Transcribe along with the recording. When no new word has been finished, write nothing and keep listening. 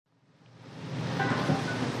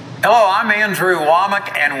Hello, I'm Andrew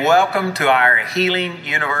Womack, and welcome to our Healing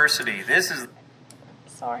University. This is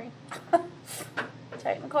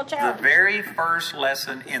Technical challenge. the very first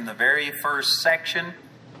lesson in the very first section.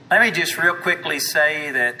 Let me just real quickly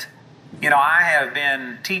say that, I have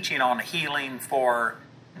been teaching on healing for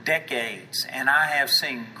decades, and I have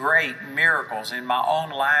seen great miracles in my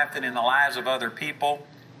own life and in the lives of other people.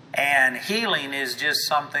 And healing is just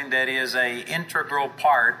something that is an integral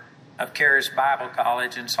part of Charis Bible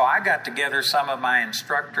College. And so I got together some of my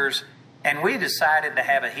instructors, and we decided to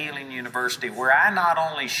have a healing university where I not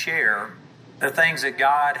only share the things that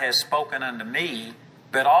God has spoken unto me,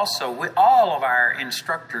 but also with all of our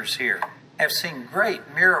instructors here have seen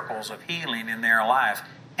great miracles of healing in their life.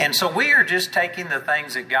 And so we are just taking the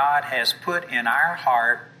things that God has put in our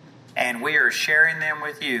heart, and we are sharing them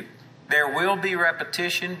with you. There will be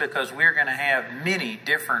repetition because we're going to have many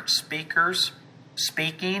different speakers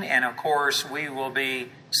speaking, and of course we will be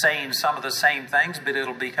saying some of the same things, but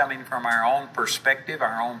it'll be coming from our own perspective,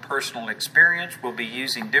 our own personal experience. We'll be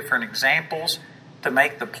using different examples to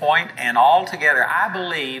make the point, and altogether I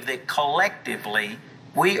believe that collectively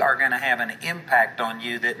we are going to have an impact on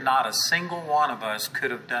you that not a single one of us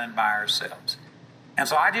could have done by ourselves. And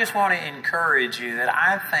so I just want to encourage you that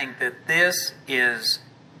I think that this is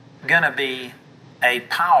going to be a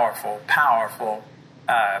powerful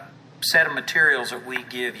set of materials that we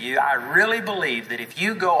give you. I really believe that if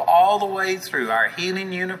you go all the way through our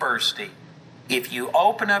Healing University, if you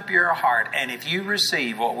open up your heart and if you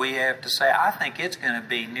receive what we have to say, I think it's going to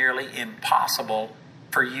be nearly impossible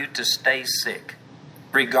for you to stay sick,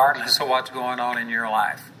 regardless of what's going on in your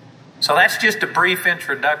life. So that's just a brief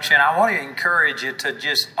introduction. I want to encourage you to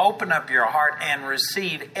just open up your heart and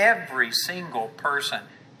receive every single person.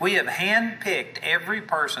 We have handpicked every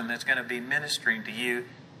person that's going to be ministering to you.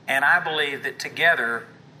 And I believe that together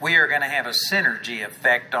we are going to have a synergy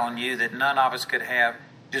effect on you that none of us could have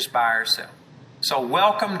just by ourselves. So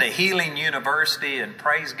welcome to Healing University, and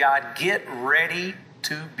praise God, get ready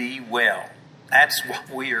to be well. That's what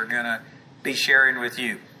we are going to be sharing with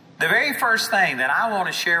you. The very first thing that I want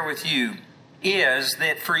to share with you is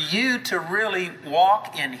that for you to really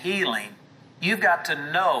walk in healing, you've got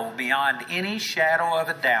to know beyond any shadow of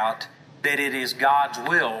a doubt that it is God's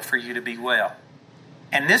will for you to be well.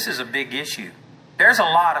 And this is a big issue. There's a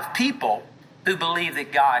lot of people who believe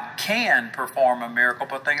that God can perform a miracle,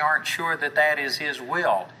 but they aren't sure that that is His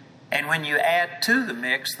will. And when you add to the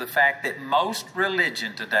mix the fact that most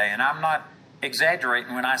religion today, and I'm not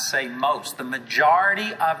exaggerating when I say most, the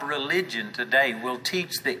majority of religion today will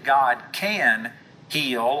teach that God can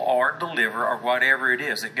heal or deliver or whatever it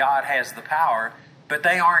is, that God has the power, but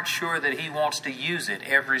they aren't sure that He wants to use it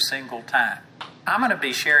every single time. I'm going to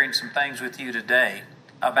be sharing some things with you today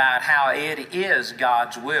about how it is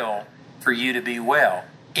God's will for you to be well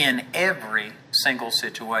in every single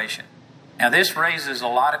situation. Now, this raises a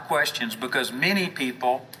lot of questions because many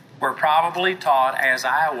people were probably taught, as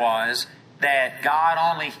I was, that God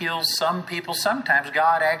only heals some people. Sometimes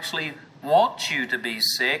God actually wants you to be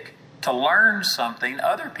sick to learn something.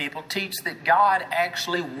 Other people teach that God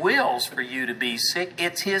actually wills for you to be sick.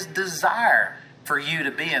 It's His desire for you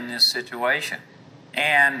to be in this situation.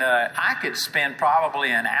 And I could spend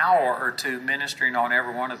probably an hour or two ministering on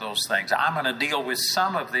every one of those things. I'm going to deal with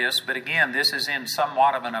some of this, but again, this is in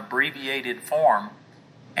somewhat of an abbreviated form.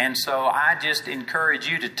 And so I just encourage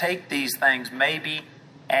you to take these things maybe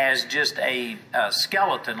as just a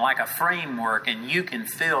skeleton, like a framework, and you can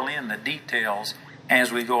fill in the details as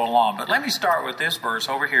we go along. But let me start with this verse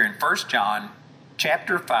over here in 1 John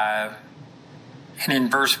chapter 5, and in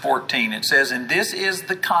verse 14 it says, "And this is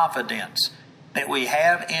the confidence that we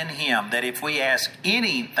have in Him, that if we ask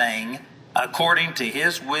anything according to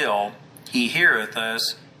His will, He heareth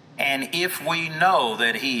us. And if we know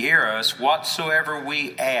that He heareth us, whatsoever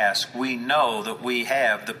we ask, we know that we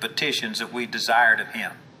have the petitions that we desired of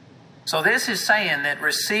Him." So this is saying that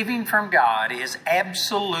receiving from God is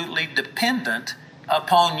absolutely dependent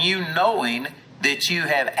upon you knowing that you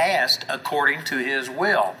have asked according to His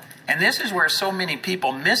will. And this is where so many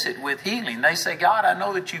people miss it with healing. They say, "God, I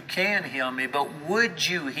know that you can heal me, but would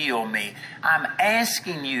you heal me? I'm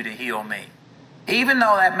asking you to heal me." Even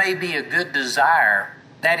though that may be a good desire,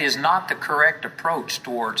 that is not the correct approach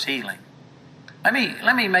towards healing. Let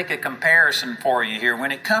me make a comparison for you here.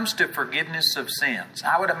 When it comes to forgiveness of sins,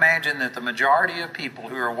 I would imagine that the majority of people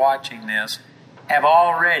who are watching this have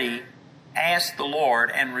already asked the Lord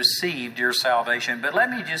and received your salvation. But let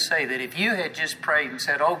me just say that if you had just prayed and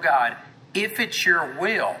said, "Oh God, if it's your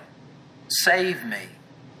will, save me,"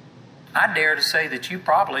 I dare to say that you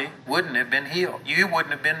probably wouldn't have been healed. You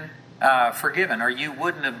wouldn't have been forgiven, or you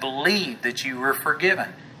wouldn't have believed that you were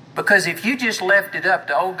forgiven. Because if you just left it up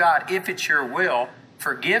to, oh God, if it's your will,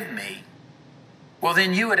 forgive me, well,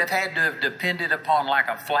 then you would have had to have depended upon like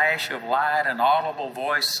a flash of light, an audible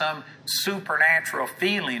voice, some supernatural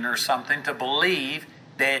feeling or something to believe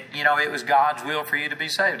that, it was God's will for you to be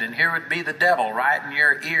saved. And here would be the devil right in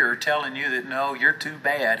your ear telling you that, no, you're too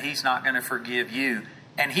bad. He's not going to forgive you.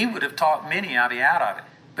 And he would have talked many of you out of it.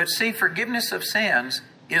 But see, forgiveness of sins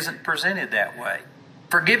isn't presented that way.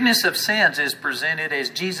 Forgiveness of sins is presented as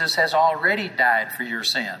Jesus has already died for your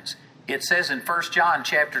sins. It says in 1 John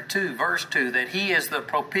chapter 2, verse 2, that he is the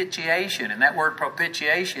propitiation. And that word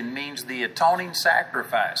propitiation means the atoning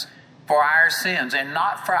sacrifice for our sins. And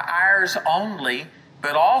not for ours only,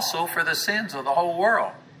 but also for the sins of the whole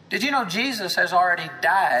world. Did you know Jesus has already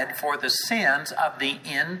died for the sins of the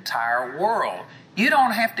entire world? You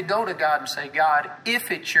don't have to go to God and say, God,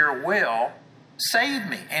 if it's your will, save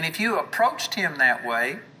me. And if you approached him that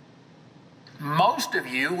way, most of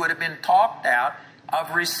you would have been talked out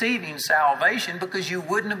of receiving salvation because you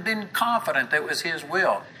wouldn't have been confident that it was his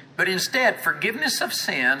will. But instead, forgiveness of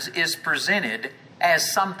sins is presented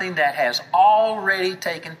as something that has already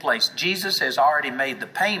taken place. Jesus has already made the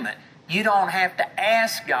payment. You don't have to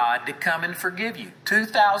ask God to come and forgive you.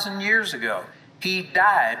 2,000 years ago, he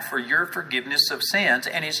died for your forgiveness of sins,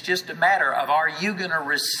 and it's just a matter of, are you going to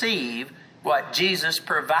receive what Jesus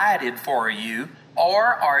provided for you, or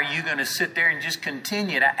are you going to sit there and just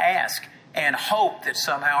continue to ask and hope that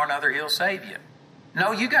somehow or another he'll save you?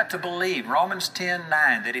 No, you got to believe, Romans 10:9,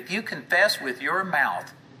 that if you confess with your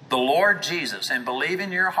mouth the Lord Jesus and believe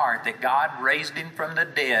in your heart that God raised him from the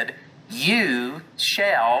dead, you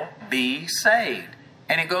shall be saved.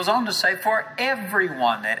 And it goes on to say, for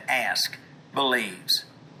everyone that asks believes.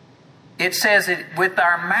 It says that with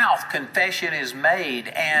our mouth confession is made,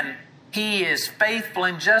 and he is faithful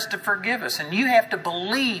and just to forgive us. And you have to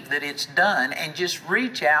believe that it's done and just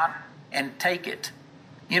reach out and take it.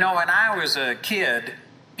 When I was a kid,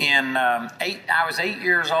 I was 8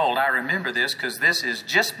 years old. I remember this because this is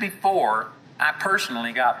just before I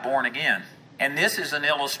personally got born again. And this is an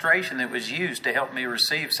illustration that was used to help me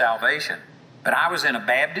receive salvation. But I was in a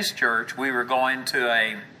Baptist church. We were going to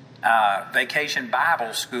a vacation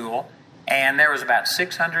Bible school, and there was about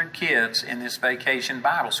 600 kids in this vacation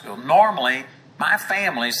Bible school. Normally, my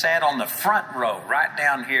family sat on the front row, right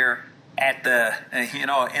down here at the,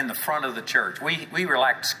 in the front of the church. We were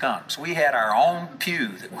like skunks. We had our own pew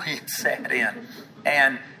that we had sat in.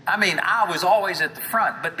 And I was always at the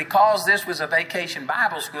front, but because this was a vacation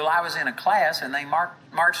Bible school, I was in a class, and they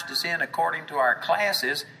marched us in according to our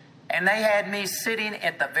classes, and they had me sitting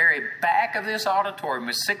at the very back of this auditorium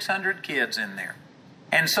with 600 kids in there.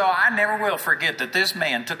 And so I never will forget that this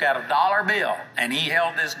man took out a $1 bill, and he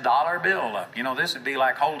held this $1 bill up. This would be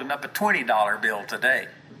like holding up a $20 bill today.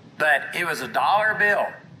 But it was a $1 bill.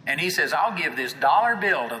 And he says, I'll give this $1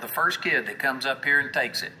 bill to the first kid that comes up here and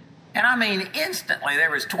takes it. And instantly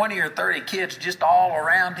there was 20 or 30 kids just all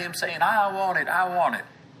around him saying, I want it, I want it.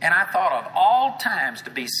 And I thought, of all times to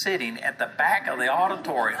be sitting at the back of the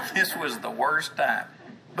auditorium, this was the worst time.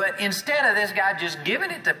 But instead of this guy just giving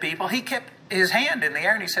it to people, he kept his hand in the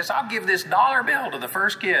air and he says, I'll give this $1 bill to the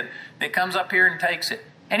first kid that comes up here and takes it.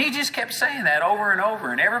 And he just kept saying that over and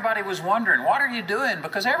over. And everybody was wondering, what are you doing?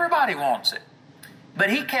 Because everybody wants it. But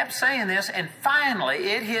he kept saying this, and finally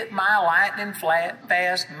it hit my lightning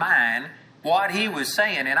fast mind what he was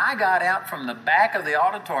saying. And I got out from the back of the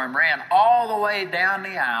auditorium, ran all the way down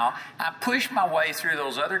the aisle. I pushed my way through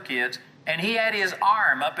those other kids, and he had his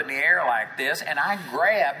arm up in the air like this, and I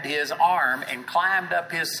grabbed his arm and climbed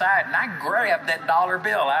up his side, and I grabbed that $1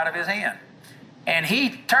 bill out of his hand. And he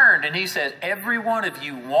turned and he said, every one of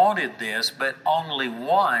you wanted this, but only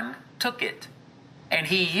one took it. And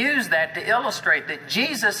he used that to illustrate that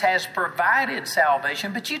Jesus has provided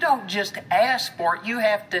salvation, but you don't just ask for it, you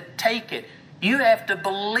have to take it. You have to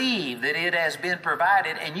believe that it has been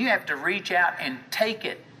provided, and you have to reach out and take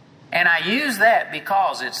it. And I use that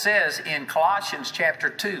because it says in Colossians chapter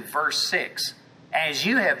 2, verse 6, as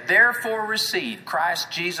you have therefore received Christ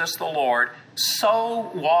Jesus the Lord,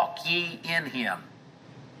 so walk ye in him.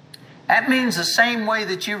 That means the same way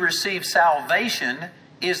that you receive salvation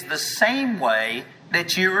is the same way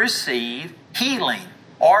that you receive healing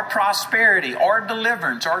or prosperity or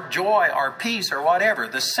deliverance or joy or peace or whatever.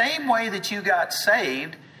 The same way that you got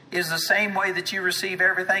saved is the same way that you receive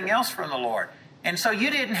everything else from the Lord. And so you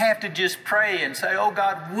didn't have to just pray and say, oh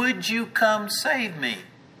God, would you come save me?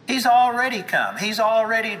 He's already come. He's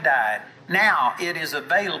already died. Now it is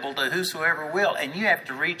available to whosoever will, and you have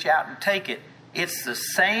to reach out and take it. It's the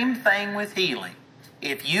same thing with healing.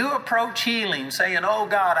 If you approach healing saying, oh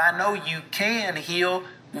God, I know you can heal,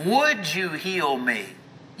 would you heal me?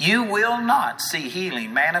 You will not see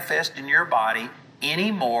healing manifest in your body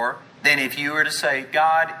any more than if you were to say,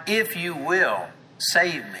 God, if you will,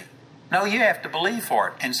 save me. No, you have to believe for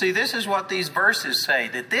it. And see, this is what these verses say,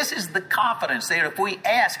 that this is the confidence that if we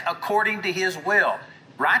ask according to His will,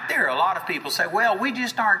 right there, a lot of people say, well, we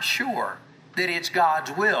just aren't sure that it's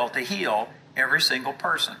God's will to heal every single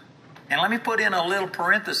person. And let me put in a little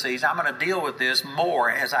parenthesis. I'm going to deal with this more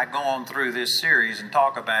as I go on through this series and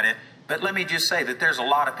talk about it. But let me just say that there's a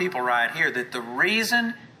lot of people right here that the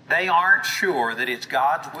reason they aren't sure that it's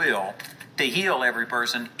God's will to heal every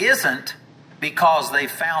person isn't because they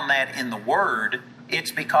found that in the Word.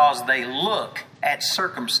 It's because they look at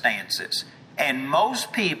circumstances. And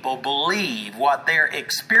most people believe what their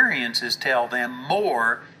experiences tell them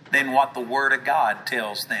more than what the Word of God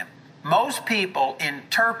tells them. Most people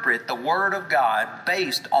interpret the Word of God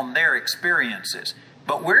based on their experiences.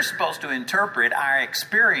 But we're supposed to interpret our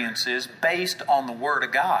experiences based on the Word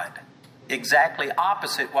of God. Exactly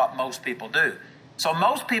opposite what most people do. So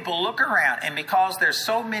most people look around, and because there's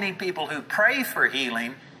so many people who pray for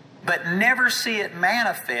healing but never see it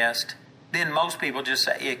manifest, then most people just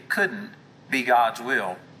say it couldn't be God's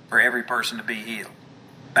will for every person to be healed.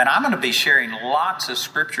 And I'm going to be sharing lots of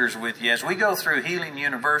scriptures with you. As we go through Healing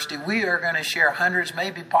University, we are going to share hundreds,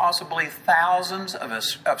 maybe possibly thousands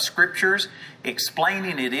of scriptures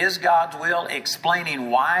explaining it is God's will,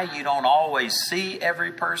 explaining why you don't always see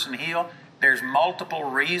every person healed. There's multiple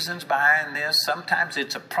reasons behind this. Sometimes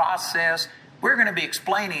it's a process. We're going to be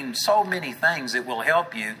explaining so many things that will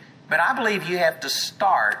help you. But I believe you have to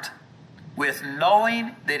start with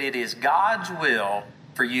knowing that it is God's will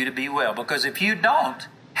for you to be well. Because if you don't,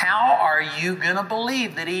 how are you going to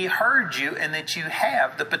believe that He heard you and that you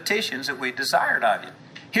have the petitions that we desired of you?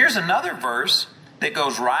 Here's another verse that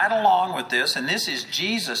goes right along with this, and this is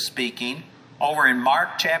Jesus speaking over in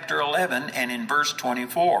Mark chapter 11 and in verse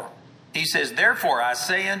 24. He says, therefore I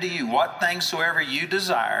say unto you, what things soever you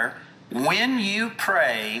desire, when you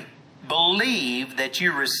pray, believe that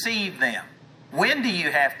you receive them. When do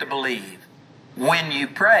you have to believe? When you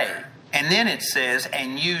pray. And then it says,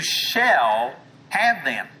 and you shall have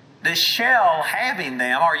them. The shall having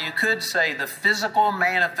them, or you could say the physical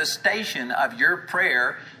manifestation of your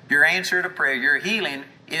prayer, your answer to prayer, your healing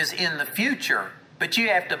is in the future. But you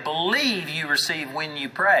have to believe you receive when you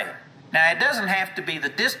pray. Now, it doesn't have to be the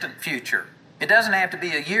distant future. It doesn't have to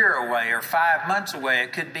be a year away or 5 months away.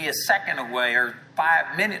 It could be a second away or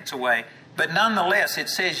 5 minutes away. But nonetheless, it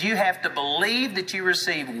says you have to believe that you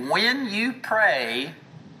receive when you pray,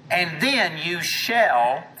 and then you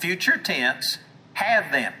shall, future tense,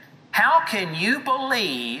 have them. How can you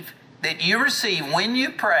believe that you receive when you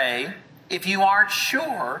pray if you aren't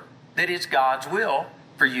sure that it's God's will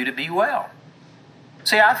for you to be well?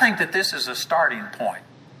 See, I think that this is a starting point.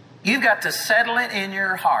 You've got to settle it in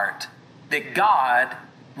your heart that God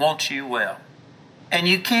wants you well. And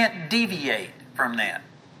you can't deviate from that.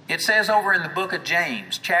 It says over in the book of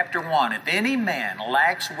James, chapter 1, if any man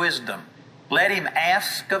lacks wisdom, let him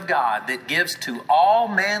ask of God that gives to all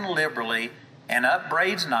men liberally and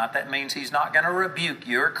upbraids not. That means He's not going to rebuke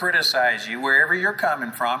you or criticize you wherever you're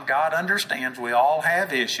coming from. God understands we all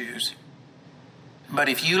have issues. But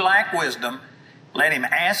if you lack wisdom, let him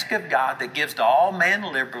ask of God that gives to all men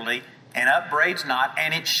liberally and upbraids not,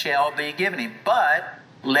 and it shall be given him. But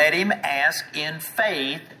let him ask in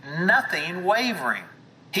faith, nothing wavering.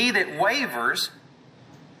 He that wavers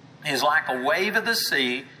is like a wave of the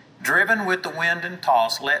sea, driven with the wind and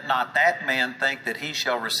tossed. Let not that man think that he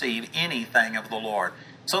shall receive anything of the Lord.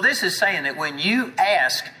 So this is saying that when you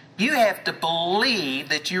ask, you have to believe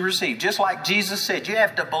that you receive. Just like Jesus said, you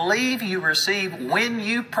have to believe you receive when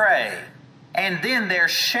you pray. And then there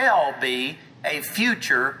shall be a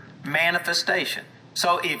future manifestation.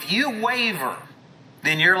 So if you waver,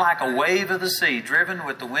 then you're like a wave of the sea, driven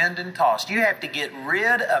with the wind and tossed. You have to get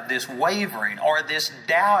rid of this wavering or this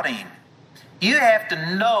doubting. You have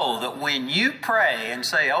to know that when you pray and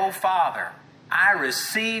say, oh, Father, I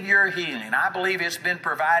receive your healing. I believe it's been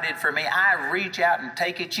provided for me. I reach out and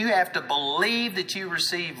take it. You have to believe that you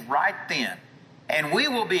receive right then. And we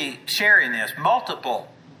will be sharing this. Multiple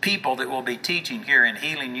people that will be teaching here in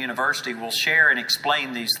Healing University will share and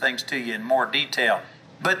explain these things to you in more detail.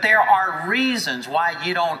 But there are reasons why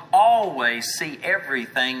you don't always see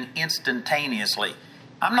everything instantaneously.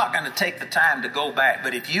 I'm not going to take the time to go back,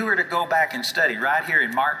 but if you were to go back and study right here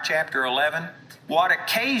in Mark chapter 11, what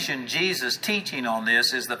occasioned Jesus' teaching on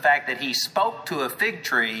this is the fact that He spoke to a fig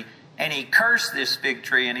tree and He cursed this fig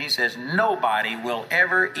tree, and He says, nobody will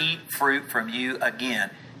ever eat fruit from you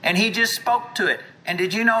again. And He just spoke to it. And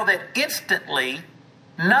did you know that instantly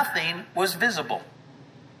nothing was visible?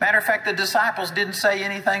 Matter of fact, the disciples didn't say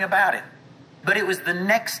anything about it. But it was the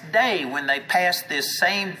next day when they passed this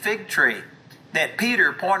same fig tree that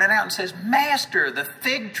Peter pointed out and says, Master, the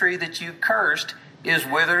fig tree that you cursed is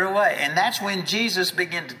withered away. And that's when Jesus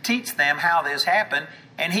began to teach them how this happened.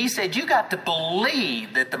 And he said, you got to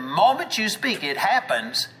believe that the moment you speak, it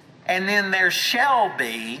happens, and then there shall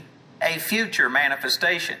be a future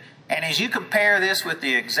manifestation. And as you compare this with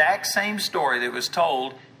the exact same story that was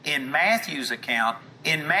told in Matthew's account,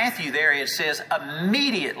 in Matthew there it says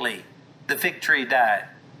immediately the fig tree died.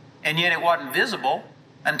 And yet it wasn't visible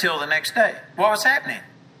until the next day. What was happening?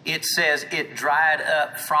 It says it dried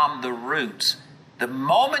up from the roots. The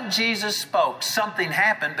moment Jesus spoke, something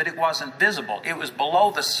happened, but it wasn't visible. It was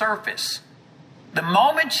below the surface. The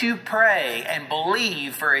moment you pray and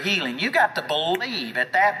believe for a healing, you got to believe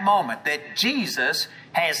at that moment that Jesus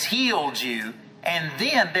has healed you, and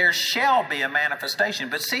then there shall be a manifestation.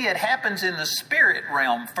 But see, it happens in the spirit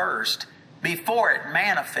realm first before it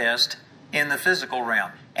manifests in the physical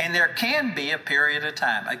realm. And there can be a period of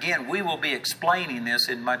time. Again, we will be explaining this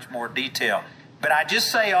in much more detail. But I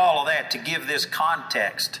just say all of that to give this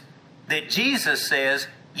context that Jesus says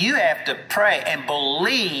you have to pray and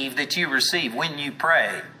believe that you receive when you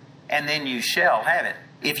pray, and then you shall have it.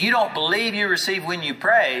 If you don't believe you receive when you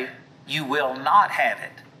pray, you will not have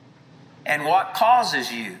it. And what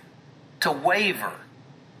causes you to waver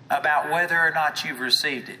about whether or not you've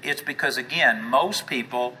received it? It's because, again, most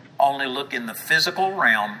people only look in the physical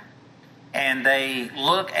realm, and they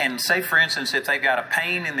look and say, for instance, if they've got a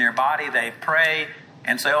pain in their body, they pray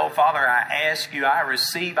and say, oh, Father, I ask you, I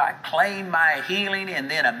receive, I claim my healing, and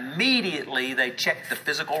then immediately they check the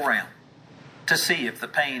physical realm to see if the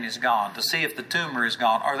pain is gone, to see if the tumor is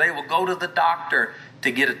gone, or they will go to the doctor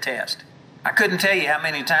to get a test. I couldn't tell you how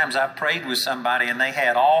many times I've prayed with somebody and they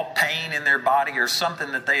had all pain in their body or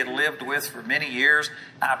something that they had lived with for many years.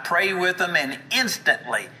 I pray with them and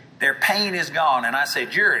instantly their pain is gone. And I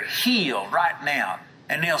said, you're healed right now.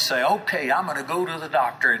 And they'll say, okay, I'm going to go to the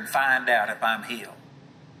doctor and find out if I'm healed.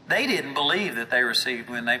 They didn't believe that they received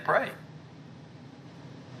when they prayed.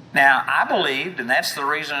 Now, I believed, and that's the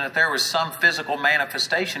reason that there was some physical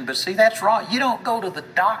manifestation. But see, that's wrong. You don't go to the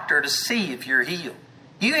doctor to see if you're healed.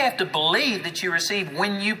 You have to believe that you receive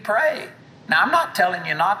when you pray. Now, I'm not telling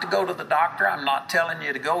you not to go to the doctor. I'm not telling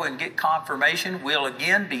you to go and get confirmation. We'll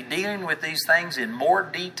again be dealing with these things in more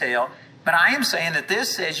detail. But I am saying that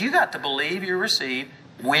this says you got to believe you receive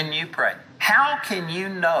when you pray. How can you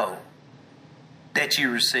know that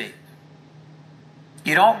you receive?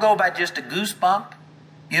 You don't go by just a goosebump.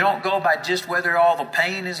 You don't go by just whether all the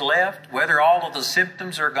pain is left, whether all of the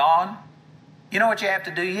symptoms are gone. You know what you have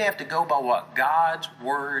to do? You have to go by what God's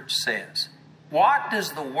Word says. What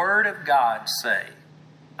does the Word of God say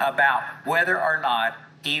about whether or not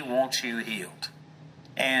He wants you healed?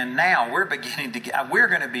 And now we're going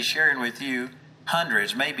to be sharing with you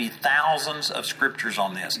hundreds, maybe thousands of scriptures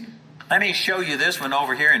on this. Let me show you this one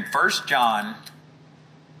over here in 3 John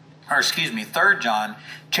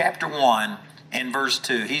chapter 1 and verse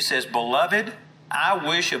 2. He says, Beloved, I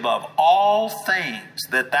wish above all things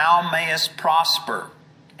that thou mayest prosper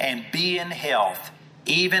and be in health,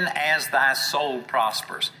 even as thy soul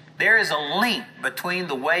prospers. There is a link between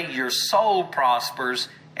the way your soul prospers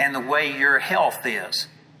and the way your health is.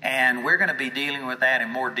 And we're going to be dealing with that in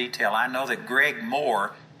more detail. I know that Greg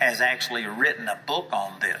Moore has actually written a book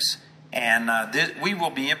on this. And we will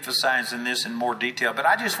be emphasizing this in more detail. But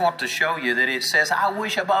I just want to show you that it says, I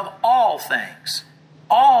wish above all things,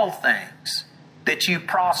 that you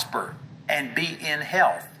prosper and be in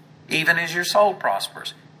health, even as your soul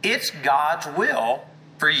prospers. It's God's will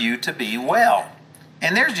for you to be well.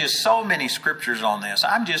 And there's just so many scriptures on this.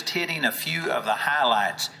 I'm just hitting a few of the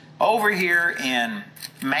highlights. Over here in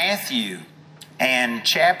Matthew and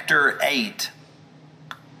chapter 8,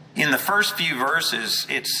 in the first few verses,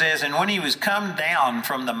 it says, And when he was come down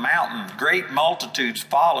from the mountain, great multitudes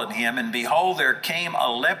followed him, and behold, there came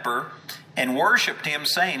a leper, and worshipped him,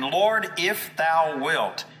 saying, Lord, if thou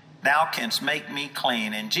wilt, thou canst make me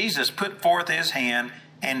clean. And Jesus put forth his hand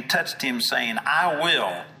and touched him, saying, I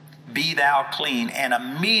will, be thou clean. And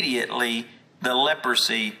immediately the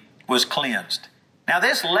leprosy was cleansed. Now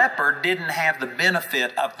this leper didn't have the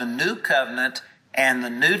benefit of the new covenant and the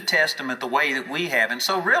New Testament the way that we have. And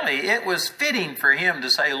so really it was fitting for him to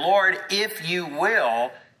say, Lord, if you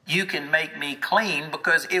will, you can make me clean,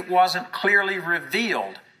 because it wasn't clearly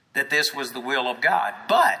revealed that this was the will of God.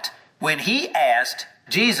 But when he asked,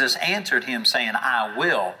 Jesus answered him saying, I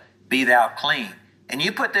will, be thou clean. And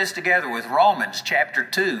you put this together with Romans chapter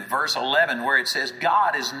 2, verse 11, where it says,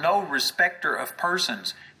 God is no respecter of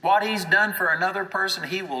persons. What he's done for another person,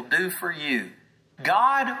 he will do for you.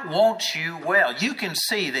 God wants you well. You can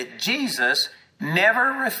see that Jesus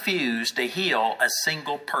never refused to heal a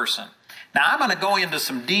single person. Now, I'm going to go into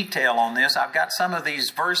some detail on this. I've got some of these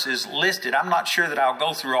verses listed. I'm not sure that I'll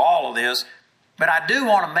go through all of this, but I do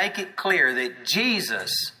want to make it clear that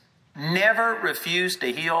Jesus never refused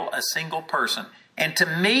to heal a single person. And to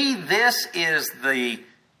me, this is the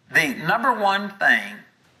number one thing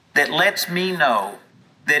that lets me know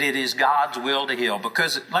that it is God's will to heal.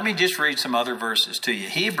 Because let me just read some other verses to you.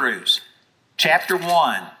 Hebrews chapter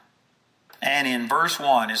 1 and in verse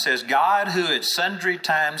 1 it says, God who at sundry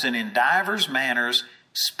times and in divers manners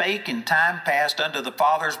spake in time past unto the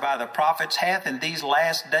fathers by the prophets, hath in these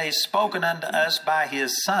last days spoken unto us by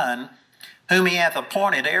his Son, whom he hath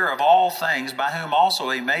appointed heir of all things, by whom also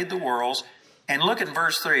he made the worlds. And look at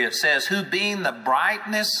verse 3. It says, who being the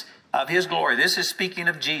brightness of his glory. This is speaking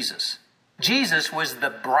of Jesus. Jesus was the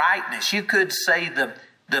brightness. You could say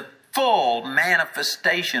the full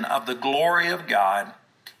manifestation of the glory of God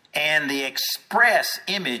and the express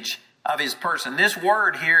image of his person. This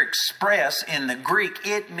word here, express, in the Greek,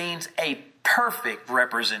 it means a perfect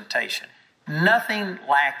representation. Nothing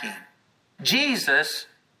lacking. Jesus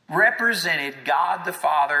represented God the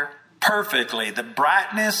Father perfectly. The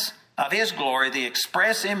brightness of his glory, the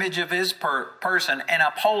express image of his person, and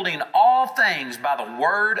upholding all things by the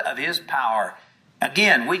word of his power.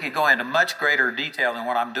 Again, we could go into much greater detail than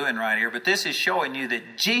what I'm doing right here, but this is showing you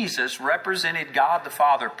that Jesus represented God the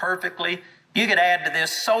Father perfectly. You could add to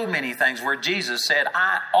this so many things where Jesus said,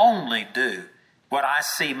 I only do what I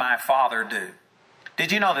see my Father do.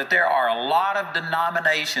 Did you know that there are a lot of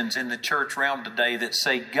denominations in the church realm today that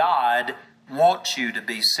say God wants you to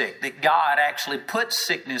be sick, that God actually puts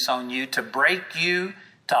sickness on you to break you,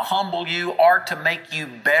 to humble you, or to make you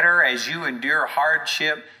better as you endure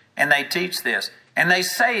hardship? And they teach this. And they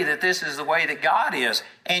say that this is the way that God is.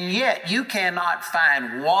 And yet you cannot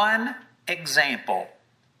find one example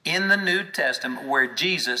in the New Testament where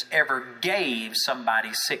Jesus ever gave somebody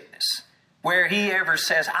sickness, where he ever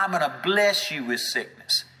says, I'm going to bless you with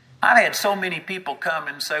sickness. I've had so many people come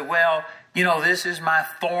and say, well, you know, this is my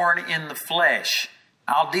thorn in the flesh.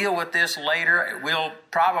 I'll deal with this later. We'll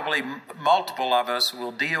probably, multiple of us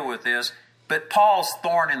will deal with this. But Paul's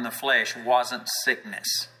thorn in the flesh wasn't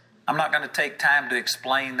sickness. I'm not going to take time to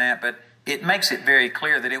explain that, but it makes it very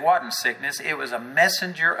clear that it wasn't sickness. It was a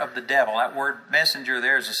messenger of the devil. That word messenger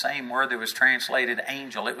there is the same word that was translated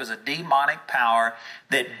angel. It was a demonic power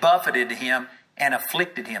that buffeted him and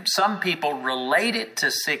afflicted him. Some people relate it to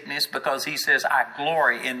sickness because he says, I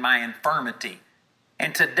glory in my infirmity.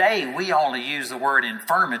 And today we only use the word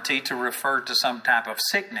infirmity to refer to some type of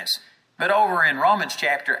sickness. But over in Romans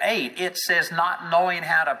chapter 8, it says not knowing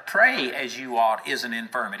how to pray as you ought is an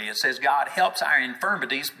infirmity. It says God helps our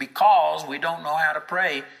infirmities because we don't know how to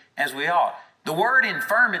pray as we ought. The word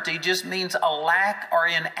infirmity just means a lack or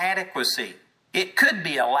inadequacy. It could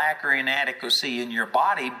be a lack or inadequacy in your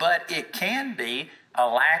body, but it can be a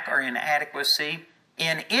lack or inadequacy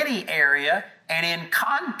in any area. And in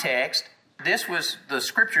context, this was the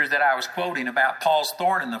scriptures that I was quoting about Paul's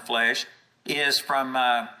thorn in the flesh is from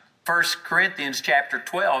 1 Corinthians chapter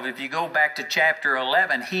 12. If you go back to chapter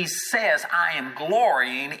 11, he says, I am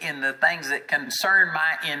glorying in the things that concern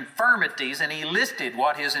my infirmities. And he listed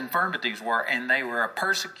what his infirmities were. And they were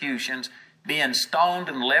persecutions, being stoned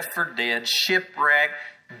and left for dead, shipwrecked,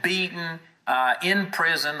 beaten, in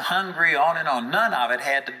prison, hungry, on and on. None of it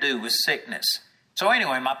had to do with sickness. So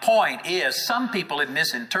anyway, my point is some people have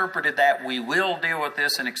misinterpreted that. We will deal with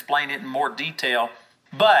this and explain it in more detail.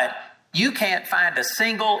 But you can't find a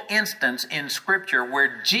single instance in Scripture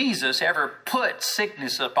where Jesus ever put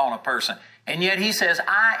sickness upon a person. And yet he says,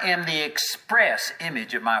 I am the express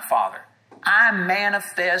image of my Father. I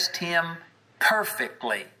manifest him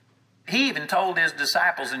perfectly. He even told his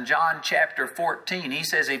disciples in John chapter 14, he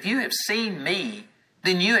says, if you have seen me,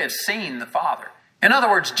 then you have seen the Father. In other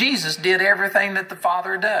words, Jesus did everything that the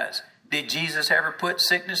Father does. Did Jesus ever put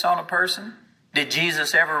sickness on a person? Did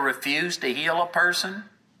Jesus ever refuse to heal a person?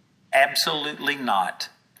 Absolutely not.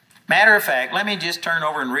 Matter of fact, let me just turn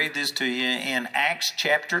over and read this to you in Acts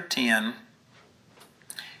chapter 10.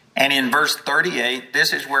 And in verse 38,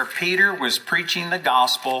 this is where Peter was preaching the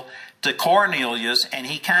gospel to Cornelius, and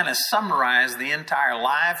he kind of summarized the entire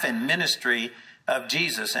life and ministry of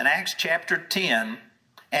Jesus. In Acts chapter 10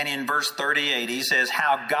 and in verse 38, he says,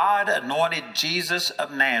 how God anointed Jesus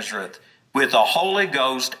of Nazareth with the Holy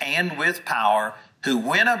Ghost and with power, who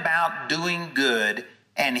went about doing good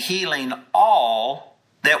and healing all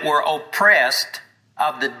that were oppressed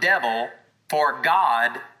of the devil, for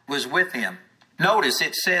God was with him. Notice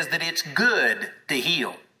it says that it's good to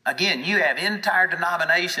heal. Again, you have entire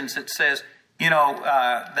denominations that says,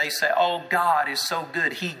 They say, oh, God is so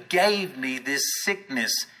good. He gave me this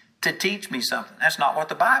sickness to teach me something. That's not what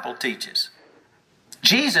the Bible teaches.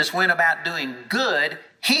 Jesus went about doing good,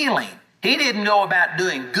 healing. He didn't go about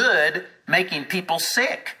doing good, making people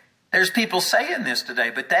sick. There's people saying this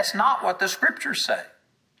today, but that's not what the Scriptures say.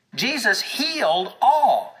 Jesus healed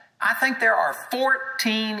all. I think there are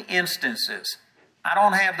 14 instances. I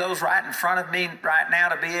don't have those right in front of me right now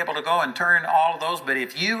to be able to go and turn all of those, but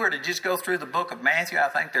if you were to just go through the book of Matthew, I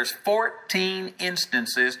think there's 14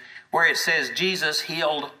 instances where it says Jesus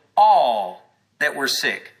healed all that were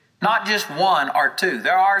sick. Not just one or two.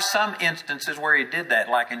 There are some instances where he did that,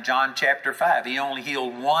 like in John chapter 5. He only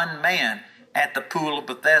healed one man at the pool of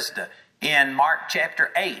Bethesda. In Mark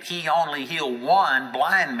chapter 8, he only healed one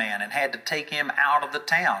blind man and had to take him out of the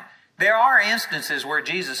town. There are instances where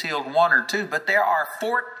Jesus healed one or two, but there are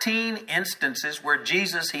 14 instances where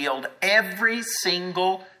Jesus healed every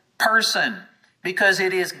single person because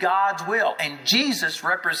it is God's will. And Jesus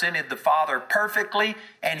represented the Father perfectly,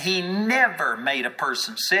 and he never made a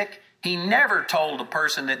person sick. He never told a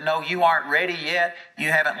person that, no, you aren't ready yet. You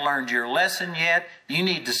haven't learned your lesson yet. You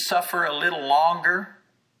need to suffer a little longer.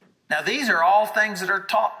 Now, these are all things that are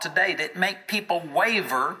taught today that make people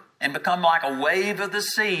waver and become like a wave of the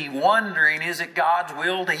sea, wondering, is it God's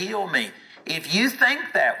will to heal me? If you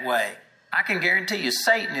think that way, I can guarantee you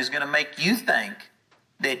Satan is going to make you think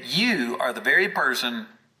that you are the very person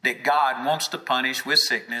that God wants to punish with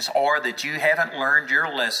sickness, or that you haven't learned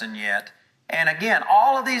your lesson yet. And again,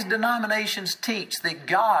 all of these denominations teach that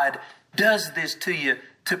God does this to you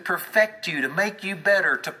to perfect you, to make you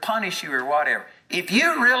better, to punish you or whatever. If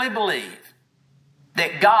you really believe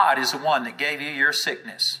that God is the one that gave you your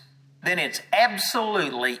sickness, then it's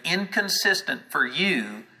absolutely inconsistent for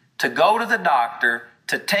you to go to the doctor,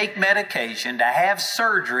 to take medication, to have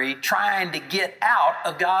surgery, trying to get out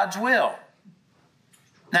of God's will.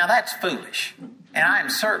 Now that's foolish. And I'm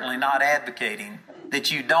certainly not advocating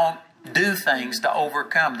that you don't do things to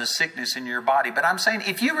overcome the sickness in your body. But I'm saying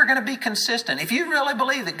if you were going to be consistent, if you really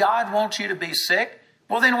believe that God wants you to be sick,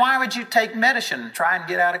 well then why would you take medicine and try and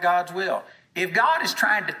get out of God's will? If God is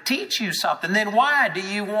trying to teach you something, then why do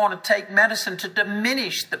you want to take medicine to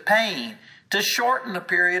diminish the pain, to shorten the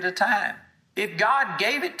period of time? If God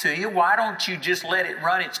gave it to you, why don't you just let it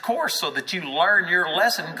run its course so that you learn your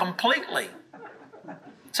lesson completely?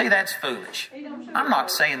 See, that's foolish. I'm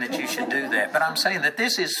not saying that you should do that, but I'm saying that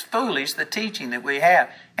this is foolish, the teaching that we have.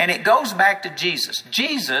 And it goes back to Jesus.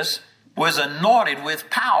 Jesus was anointed with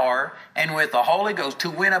power and with the Holy Ghost,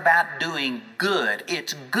 who went about doing good.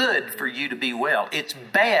 It's good for you to be well. It's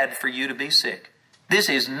bad for you to be sick. This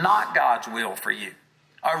is not God's will for you.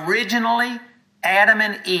 Originally, Adam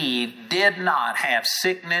and Eve did not have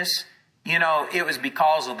sickness. It was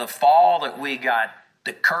because of the fall that we got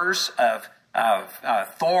the curse of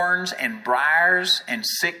thorns and briars and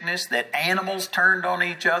sickness, that animals turned on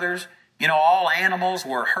each other. All animals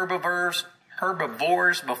were herbivores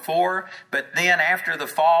before, but then after the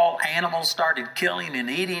fall, animals started killing and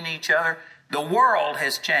eating each other. The world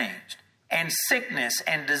has changed, and sickness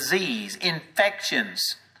and disease,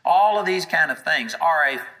 infections, all of these kind of things are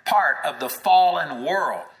a part of the fallen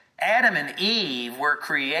world. Adam and Eve were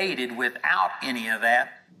created without any of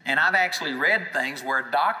that. And I've actually read things where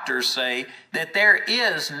doctors say that there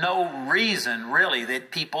is no reason really that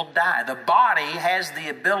people die. The body has the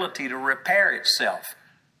ability to repair itself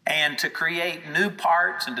and to create new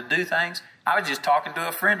parts and to do things. I was just talking to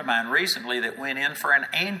a friend of mine recently that went in for an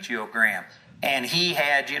angiogram. And he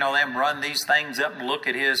had, them run these things up and look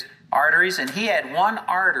at his arteries. And he had one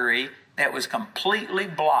artery that was completely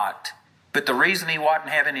blocked. But the reason he wasn't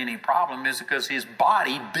having any problem is because his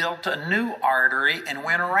body built a new artery and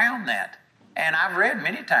went around that. And I've read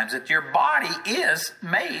many times that your body is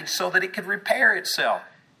made so that it could repair itself.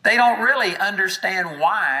 They don't really understand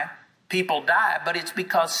why people die, but it's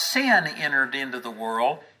because sin entered into the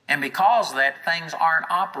world, and because of that, things aren't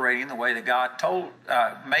operating the way that God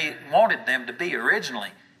wanted them to be originally.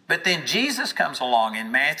 But then Jesus comes along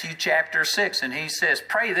in Matthew chapter 6, and he says,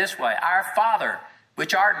 pray this way, Our Father,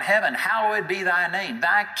 which art in heaven, hallowed be thy name.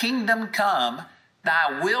 Thy kingdom come,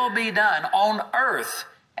 thy will be done on earth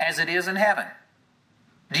as it is in heaven.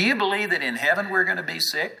 Do you believe that in heaven we're going to be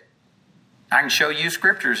sick? I can show you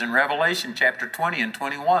scriptures in Revelation chapter 20 and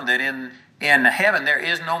 21 that in heaven there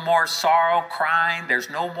is no more sorrow, crying, there's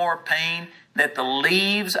no more pain, that the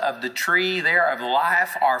leaves of the tree there of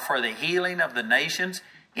life are for the healing of the nations.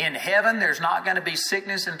 In heaven there's not going to be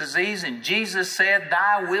sickness and disease, and Jesus said,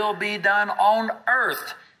 thy will be done on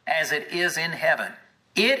earth as it is in heaven.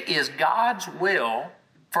 It is God's will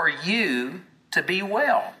for you to be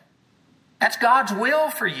well. That's God's will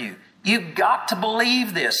for you. You've got to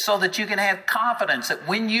believe this so that you can have confidence that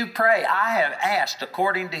when you pray, I have asked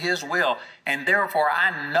according to His will, and therefore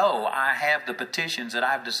I know I have the petitions that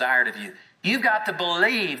I've desired of you. You've got to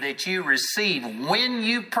believe that you receive when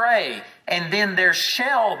you pray, and then there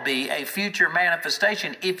shall be a future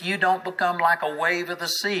manifestation if you don't become like a wave of the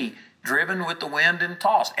sea, driven with the wind and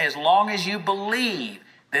tossed. As long as you believe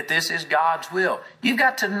that this is God's will, you've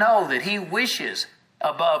got to know that He wishes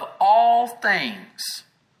above all things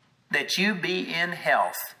that you be in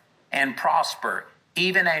health and prosper,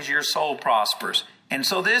 even as your soul prospers. And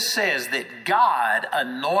so this says that God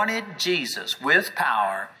anointed Jesus with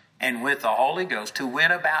power and with the Holy Ghost to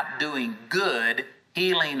went about doing good,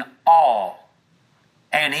 healing all.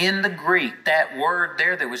 And in the Greek, that word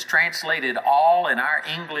there that was translated all in our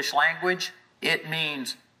English language, it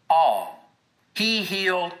means all. He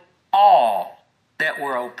healed all that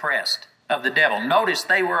were oppressed of the devil. Notice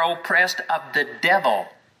they were oppressed of the devil.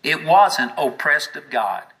 It wasn't oppressed of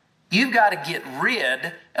God. You've got to get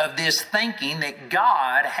rid of this thinking that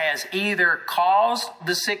God has either caused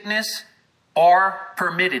the sickness or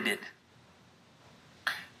permitted it.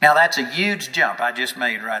 Now that's a huge jump I just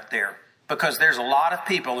made right there, because there's a lot of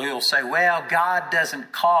people who will say, well, God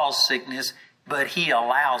doesn't cause sickness, but He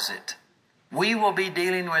allows it. We will be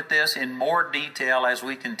dealing with this in more detail as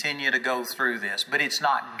we continue to go through this, but it's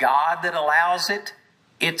not God that allows it,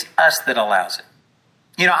 it's us that allows it.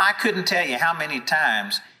 You know, I couldn't tell you how many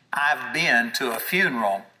times I've been to a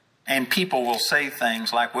funeral and people will say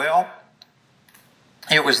things like, well,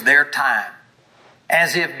 it was their time.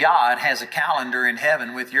 As if God has a calendar in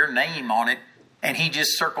heaven with your name on it and He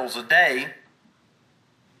just circles a day.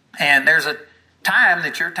 And there's a time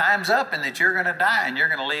that your time's up and that you're going to die and you're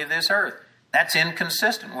going to leave this earth. That's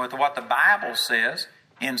inconsistent with what the Bible says.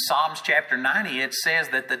 In Psalms chapter 90, it says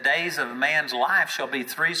that the days of a man's life shall be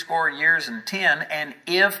 80 years and 10, and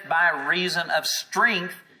if by reason of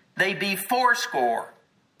strength they be 80.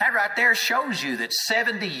 That right there shows you that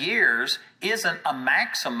 70 years isn't a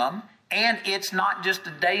maximum, and it's not just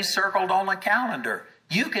a day circled on a calendar.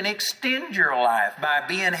 You can extend your life by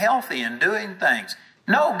being healthy and doing things.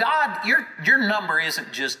 No, God, your number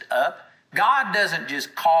isn't just up. God doesn't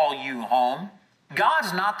just call you home.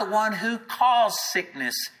 God's not the one who caused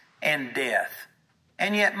sickness and death.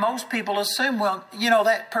 And yet most people assume, well, you know,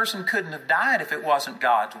 that person couldn't have died if it wasn't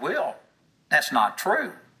God's will. That's not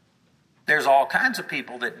true. There's all kinds of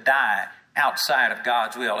people that die outside of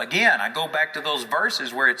God's will. Again, I go back to those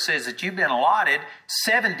verses where it says that you've been allotted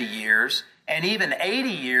 70 years and even 80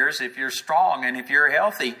 years if you're strong and if you're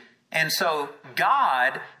healthy. And so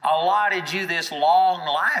God allotted you this long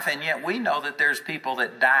life, and yet we know that there's people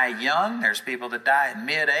that die young, there's people that die in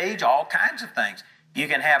mid-age, all kinds of things. You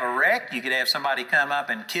can have a wreck, you could have somebody come up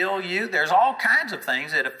and kill you. There's all kinds of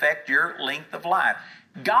things that affect your length of life.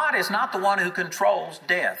 God is not the one who controls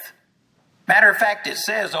death. Matter of fact, it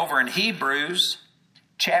says over in Hebrews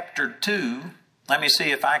chapter 2, let me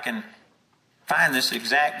see if I can find this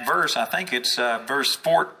exact verse. I think it's verse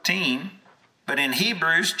 14. But in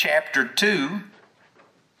Hebrews chapter 2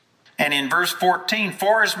 and in verse 14,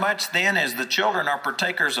 forasmuch then as the children are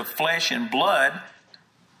partakers of flesh and blood,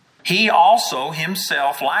 He also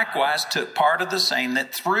Himself likewise took part of the same,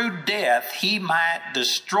 that through death He might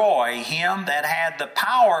destroy him that had the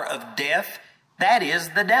power of death, that is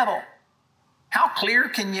the devil. How clear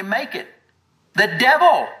can you make it? The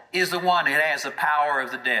devil is the one that has the power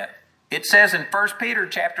of the death. It says in 1 Peter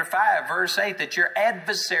chapter 5, verse 8, that your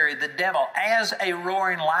adversary, the devil, as a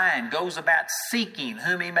roaring lion, goes about seeking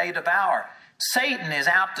whom he may devour. Satan is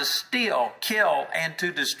out to steal, kill, and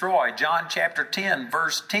to destroy. John chapter 10,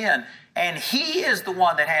 verse 10. And he is the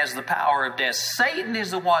one that has the power of death. Satan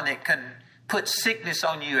is the one that can put sickness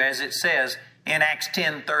on you, as it says in Acts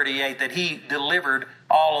 10:38, that he delivered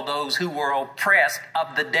all of those who were oppressed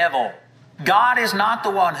of the devil. God is not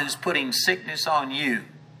the one who's putting sickness on you.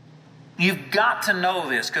 You've got to know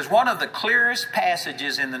this, because one of the clearest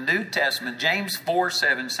passages in the New Testament, James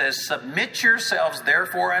 4:7 says, submit yourselves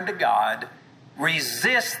therefore unto God,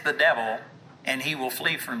 resist the devil, and he will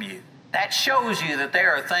flee from you. That shows you that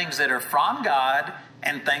there are things that are from God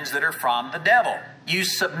and things that are from the devil. You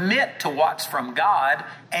submit to what's from God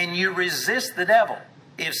and you resist the devil.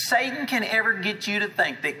 If Satan can ever get you to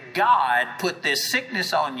think that God put this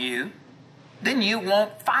sickness on you, then you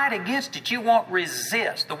won't fight against it. You won't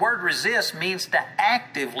resist. The word resist means to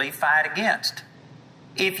actively fight against.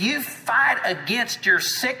 If you fight against your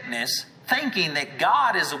sickness, thinking that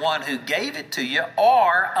God is the one who gave it to you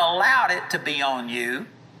or allowed it to be on you,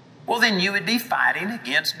 well, then you would be fighting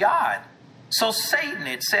against God. So Satan,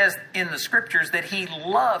 it says in the scriptures that he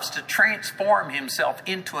loves to transform himself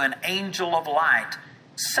into an angel of light.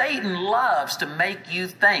 Satan loves to make you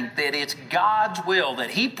think that it's God's will,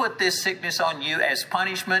 that he put this sickness on you as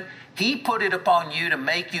punishment. He put it upon you to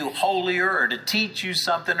make you holier or to teach you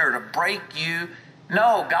something or to break you.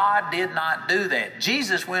 No, God did not do that.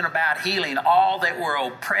 Jesus went about healing all that were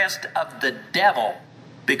oppressed of the devil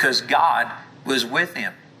because God was with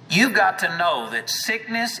him. You've got to know that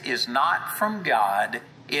sickness is not from God.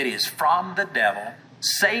 It is from the devil.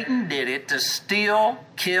 Satan did it to steal,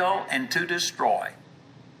 kill, and to destroy.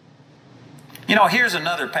 You know, here's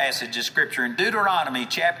another passage of Scripture in Deuteronomy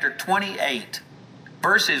chapter 28.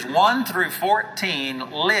 Verses 1 through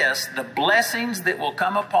 14 list the blessings that will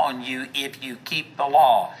come upon you if you keep the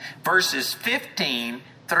law. Verses 15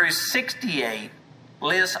 through 68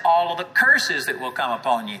 lists all of the curses that will come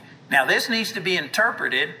upon you. Now, this needs to be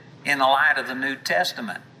interpreted in the light of the New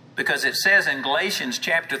Testament, because it says in Galatians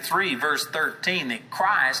chapter 3, verse 13, that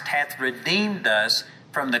Christ hath redeemed us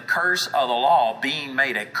from the curse of the law, being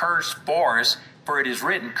made a curse for us. For it is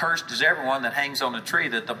written, cursed is everyone that hangs on a tree,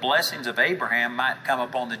 that the blessings of Abraham might come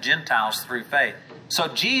upon the Gentiles through faith. So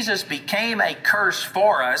Jesus became a curse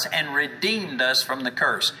for us and redeemed us from the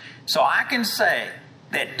curse. So I can say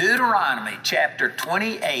that Deuteronomy chapter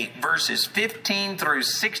 28, verses 15 through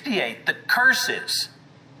 68, the curses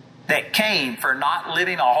that came for not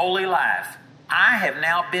living a holy life, I have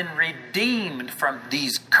now been redeemed from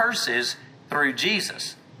these curses through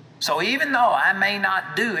Jesus. So even though I may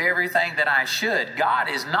not do everything that I should, God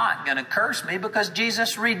is not going to curse me because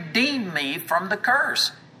Jesus redeemed me from the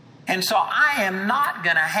curse. And so I am not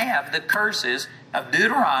going to have the curses of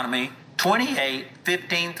Deuteronomy 28,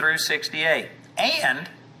 15 through 68. And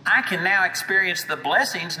I can now experience the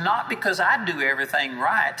blessings not because I do everything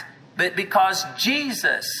right, but because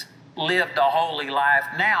Jesus lived a holy life.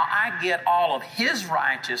 Now I get all of his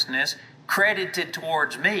righteousness credited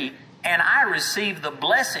towards me, and I receive the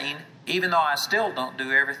blessing even though I still don't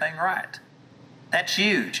do everything right. That's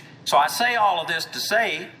huge. So I say all of this to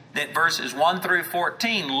say that verses 1 through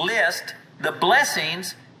 14 list the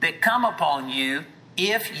blessings that come upon you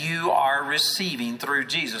if you are receiving through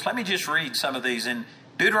Jesus. Let me just read some of these. In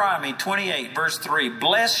Deuteronomy 28, verse 3,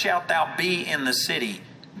 blessed shalt thou be in the city,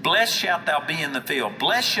 blessed shalt thou be in the field,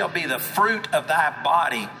 blessed shall be the fruit of thy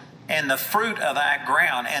body, and the fruit of thy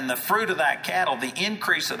ground, and the fruit of thy cattle, the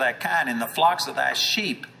increase of thy kind, and the flocks of thy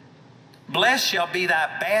sheep. Blessed shall be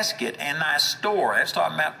thy basket and thy store. That's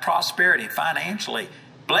talking about prosperity financially.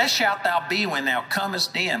 Blessed shalt thou be when thou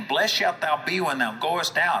comest in. Blessed shalt thou be when thou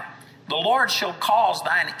goest out. The Lord shall cause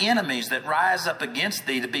thine enemies that rise up against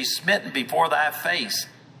thee to be smitten before thy face.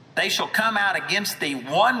 They shall come out against thee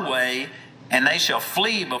one way, and they shall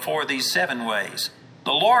flee before thee 7 ways.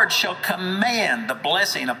 The Lord shall command the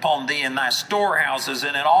blessing upon thee in thy storehouses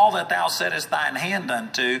and in all that thou settest thine hand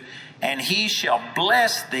unto, and he shall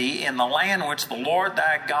bless thee in the land which the Lord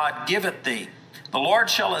thy God giveth thee. The Lord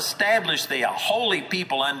shall establish thee a holy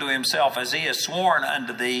people unto himself, as he has sworn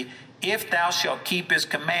unto thee, if thou shalt keep his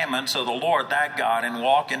commandments of the Lord thy God and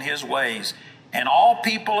walk in his ways. And all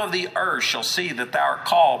people of the earth shall see that thou art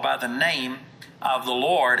called by the name of the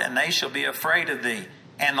Lord, and they shall be afraid of thee.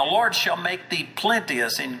 And the Lord shall make thee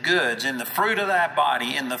plenteous in goods, in the fruit of thy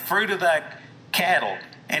body, in the fruit of thy cattle,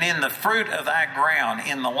 and in the fruit of thy ground,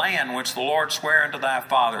 in the land which the Lord sware unto thy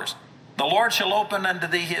fathers. The Lord shall open unto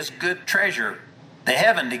thee his good treasure, the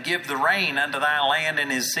heaven, to give the rain unto thy land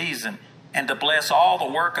in his season, and to bless all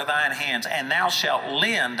the work of thine hands. And thou shalt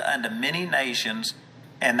lend unto many nations,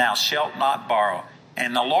 and thou shalt not borrow.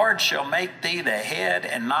 And the Lord shall make thee the head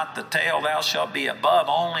and not the tail. Thou shalt be above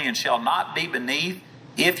only, and shalt not be beneath,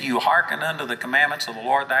 if you hearken unto the commandments of the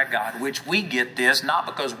Lord thy God. Which we get this not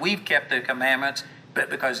because we've kept the commandments, but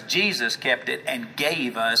because Jesus kept it and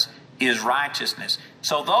gave us his righteousness.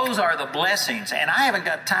 So those are the blessings. And I haven't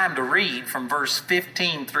got time to read from verse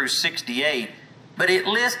 15 through 68, but it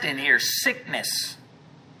lists in here sickness,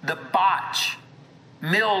 the botch,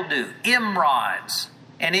 mildew, emerods.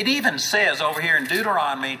 And it even says over here in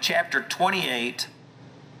Deuteronomy chapter 28,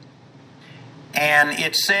 and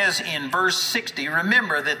it says in verse 60,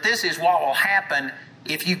 remember that this is what will happen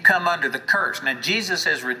if you come under the curse. Now, Jesus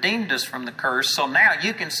has redeemed us from the curse, so now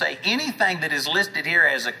you can say anything that is listed here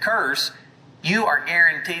as a curse, you are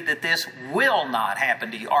guaranteed that this will not happen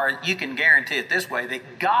to you. Or you can guarantee it this way,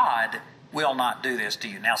 that God will not do this to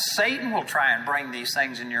you. Now, Satan will try and bring these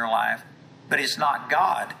things in your life, but it's not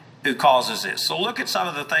God who causes this. So look at some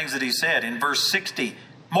of the things that he said in verse 60.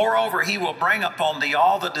 Moreover, he will bring upon thee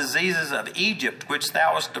all the diseases of Egypt, which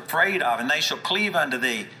thou wast afraid of, and they shall cleave unto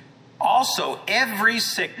thee. Also every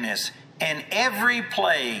sickness and every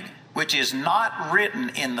plague which is not written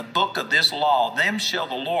in the book of this law, them shall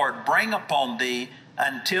the Lord bring upon thee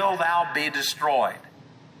until thou be destroyed.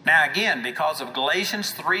 Now again, because of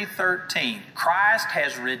Galatians 3:13, Christ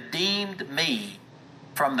has redeemed me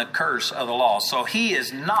from the curse of the law. So He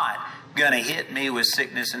is not going to hit me with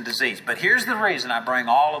sickness and disease. But here's the reason I bring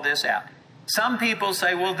all of this out. Some people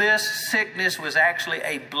say, well, this sickness was actually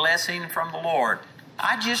a blessing from the Lord.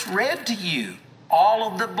 I just read to you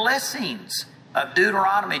all of the blessings of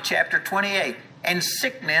Deuteronomy chapter 28. And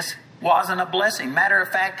sickness wasn't a blessing. Matter of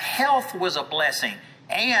fact, health was a blessing.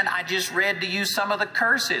 And I just read to you some of the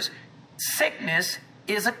curses. Sickness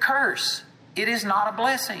is a curse. It is not a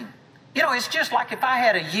blessing. You know, it's just like if I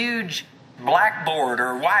had a huge blackboard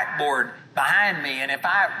or whiteboard behind me, and if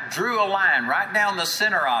I drew a line right down the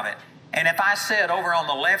center of it, and if I said over on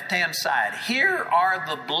the left-hand side, here are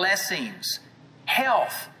the blessings: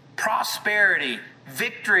 health, prosperity,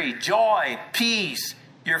 victory, joy, peace,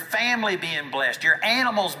 your family being blessed, your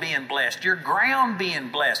animals being blessed, your ground being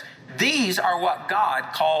blessed. These are what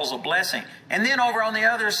God calls a blessing. And then over on the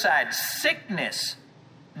other side, sickness,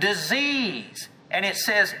 disease, and it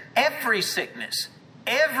says every sickness,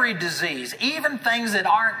 every disease, even things that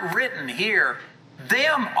aren't written here,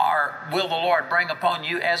 will the Lord bring upon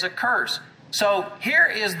you as a curse. So here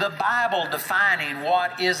is the Bible defining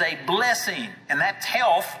what is a blessing, and that's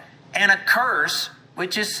health, and a curse,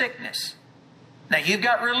 which is sickness. Now you've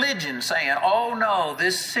got religion saying, oh no,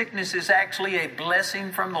 this sickness is actually a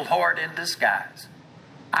blessing from the Lord in disguise.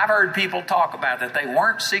 I've heard people talk about that they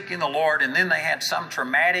weren't seeking the Lord, and then they had some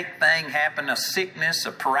traumatic thing happen, a sickness,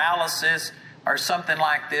 a paralysis, or something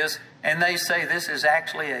like this, and they say this is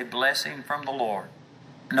actually a blessing from the Lord.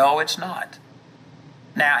 No, it's not.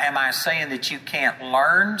 Now, am I saying that you can't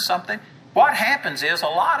learn something? What happens is a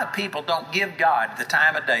lot of people don't give God the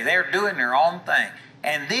time of day. They're doing their own thing.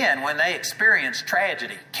 And then when they experience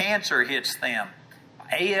tragedy, cancer hits them,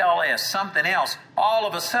 ALS, something else, all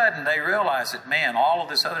of a sudden they realize that, man, all of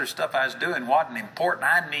this other stuff I was doing wasn't important.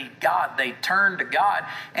 I need God. They turn to God,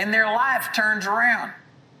 and their life turns around.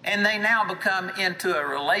 And they now become into a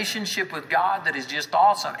relationship with God that is just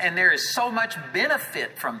awesome. And there is so much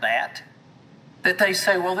benefit from that they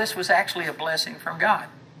say, well, this was actually a blessing from God.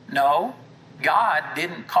 No, God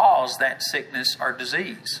didn't cause that sickness or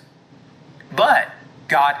disease. But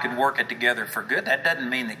God could work it together for good. That doesn't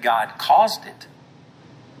mean that God caused it.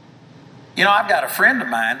 You know, I've got a friend of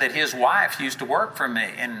mine that his wife used to work for me.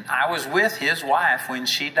 And I was with his wife when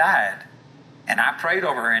she died. And I prayed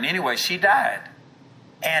over her. And anyway, she died.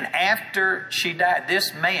 And after she died,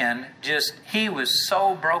 this man he was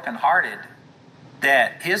so brokenhearted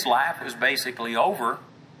that his life was basically over.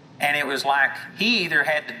 And it was like he either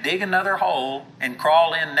had to dig another hole and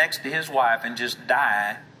crawl in next to his wife and just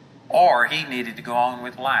die, or he needed to go on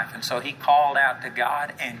with life. And so he called out to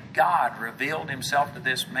God, and God revealed Himself to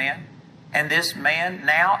this man. And this man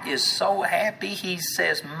now is so happy. He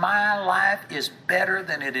says, my life is better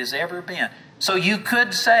than it has ever been. So you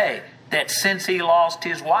could say that since he lost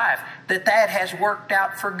his wife, that has worked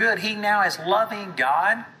out for good. He now is loving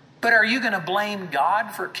God. But are you going to blame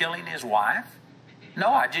God for killing his wife? No,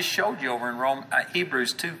 I just showed you over in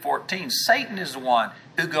Hebrews 2:14. Satan is the one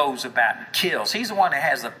who goes about and kills. He's the one that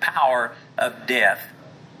has the power of death.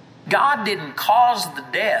 God didn't cause the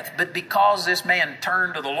death, but because this man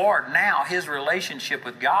turned to the Lord, now his relationship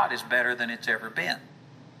with God is better than it's ever been.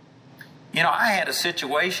 You know, I had a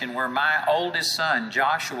situation where my oldest son,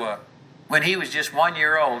 Joshua, when he was just 1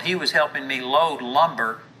 year old, he was helping me load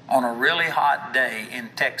lumber on a really hot day in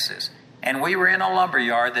Texas. And we were in a lumber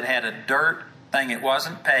yard that had a dirt thing. It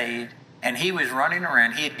wasn't paved. And he was running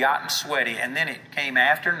around. He had gotten sweaty. And then it came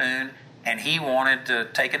afternoon, and he wanted to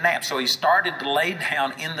take a nap. So he started to lay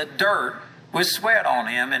down in the dirt with sweat on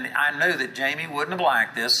him. And I knew that Jamie wouldn't have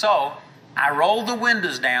liked this. So I rolled the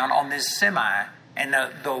windows down on this semi, and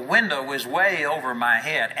the window was way over my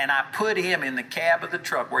head. And I put him in the cab of the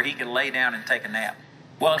truck where he could lay down and take a nap.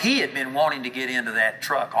 Well, he had been wanting to get into that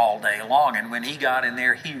truck all day long. And when he got in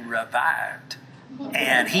there, he revived.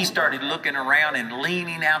 And he started looking around and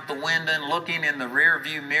leaning out the window and looking in the rear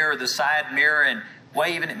view mirror, the side mirror, and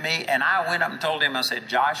waving at me. And I went up and told him, I said,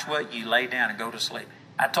 Joshua, you lay down and go to sleep.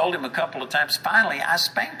 I told him a couple of times. Finally, I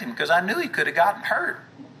spanked him because I knew he could have gotten hurt.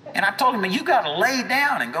 And I told him, you got to lay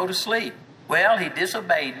down and go to sleep. Well, he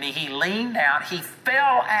disobeyed me. He leaned out. He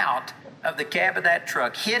fell out of the cab of that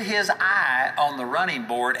truck, hit his eye on the running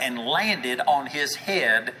board, and landed on his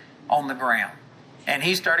head on the ground. And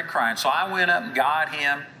he started crying. So I went up and got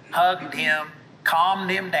him, hugged him,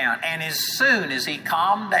 calmed him down. And as soon as he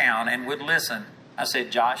calmed down and would listen, I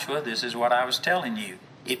said, Joshua, this is what I was telling you.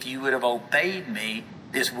 If you would have obeyed me,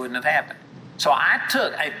 this wouldn't have happened. So I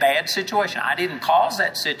took a bad situation. I didn't cause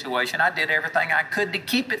that situation. I did everything I could to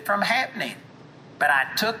keep it from happening. But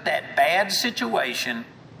I took that bad situation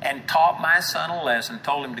and taught my son a lesson,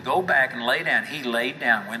 told him to go back and lay down. He laid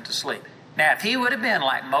down, went to sleep. Now, if he would have been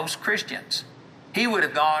like most Christians, he would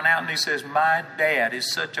have gone out and he says, my dad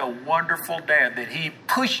is such a wonderful dad that he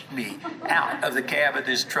pushed me out of the cab of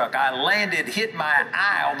this truck. I landed, hit my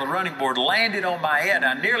eye on the running board, landed on my head.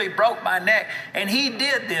 I nearly broke my neck. And he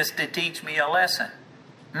did this to teach me a lesson.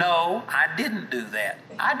 No, I didn't do that.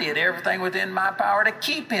 I did everything within my power to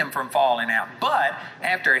keep him from falling out. But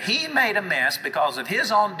after he made a mess because of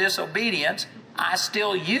his own disobedience, I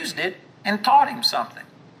still used it and taught him something.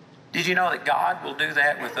 Did you know that God will do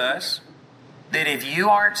that with us? That if you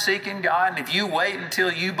aren't seeking God, and if you wait until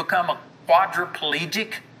you become a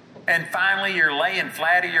quadriplegic, and finally you're laying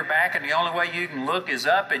flat on your back, and the only way you can look is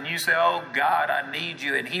up, and you say, oh God, I need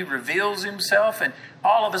you, and He reveals Himself, and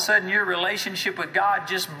all of a sudden your relationship with God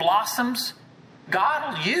just blossoms,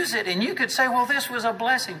 God will use it, and you could say, well, this was a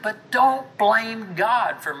blessing, but don't blame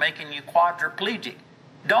God for making you quadriplegic.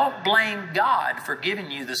 Don't blame God for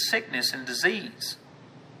giving you the sickness and disease.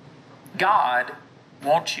 God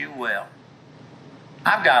wants you well.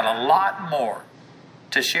 I've got a lot more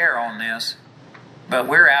to share on this, but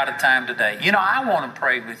we're out of time today. You know, I want to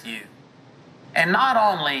pray with you. And not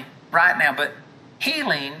only right now, but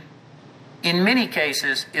healing in many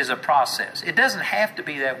cases is a process. It doesn't have to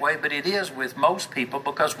be that way, but it is with most people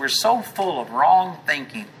because we're so full of wrong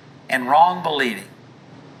thinking and wrong believing.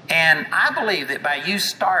 And I believe that by you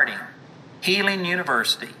starting Healing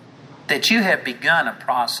University, that you have begun a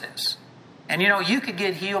process. And you know, you could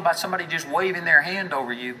get healed by somebody just waving their hand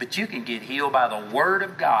over you, but you can get healed by the Word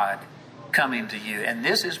of God coming to you. And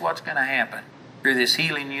this is what's going to happen through this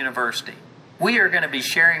Healing University. We are going to be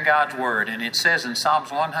sharing God's Word. And it says in Psalms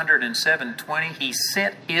 107:20, He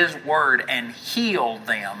sent His Word and healed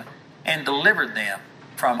them and delivered them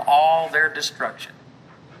from all their destruction.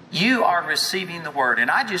 You are receiving the Word.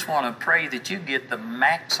 And I just want to pray that you get the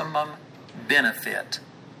maximum benefit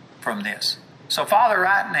from this. So, Father,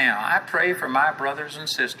 right now, I pray for my brothers and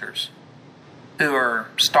sisters who are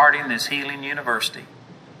starting this Healing University.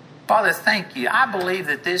 Father, thank you. I believe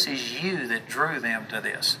that this is you that drew them to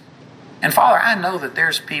this. And Father, I know that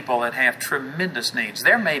there's people that have tremendous needs.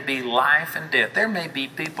 There may be life and death. There may be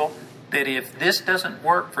people that if this doesn't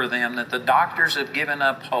work for them, that the doctors have given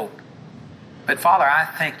up hope. But Father, I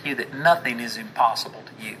thank you that nothing is impossible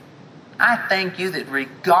to you. I thank you that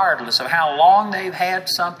regardless of how long they've had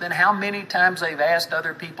something, how many times they've asked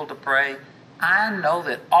other people to pray, I know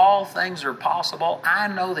that all things are possible. I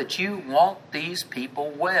know that you want these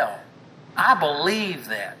people well. I believe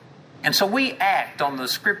that. And so we act on the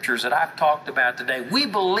scriptures that I've talked about today. We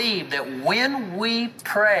believe that when we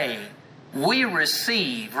pray, we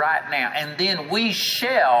receive right now, and then we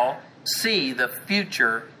shall see the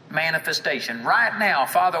future manifestation. Right now,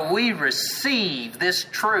 Father, we receive this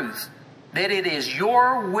truth that it is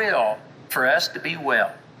your will for us to be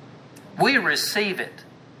well. We receive it.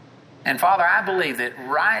 And Father, I believe that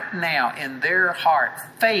right now in their heart,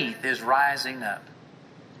 faith is rising up.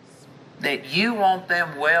 That you want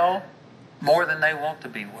them well more than they want to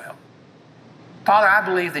be well. Father, I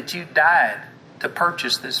believe that you died to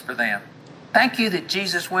purchase this for them. Thank you that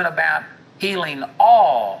Jesus went about healing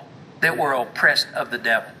all that were oppressed of the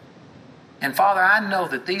devil. And Father, I know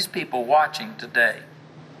that these people watching today,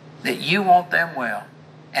 that you want them well.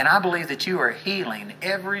 And I believe that you are healing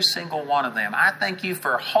every single one of them. I thank you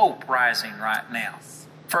for hope rising right now,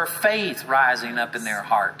 for faith rising up in their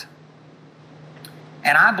heart.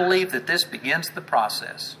 And I believe that this begins the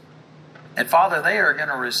process. That, Father, they are going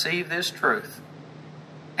to receive this truth,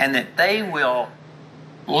 and that they will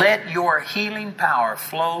let your healing power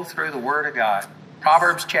flow through the Word of God.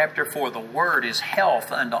 Proverbs chapter 4, the Word is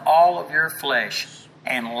health unto all of your flesh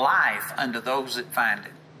and life unto those that find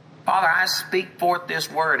it. Father, I speak forth this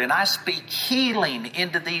word, and I speak healing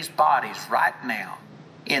into these bodies right now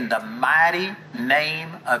in the mighty name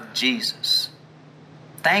of Jesus.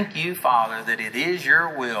 Thank you, Father, that it is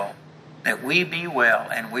your will that we be well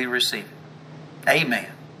and we receive it. Amen.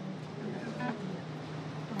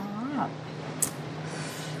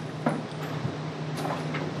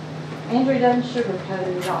 Andrew doesn't sugarcoat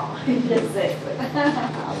it at all. He just says it.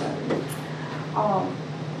 I love it.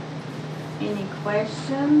 Any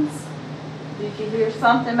questions? Did you hear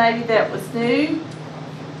something maybe that was new?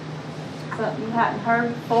 Something you hadn't heard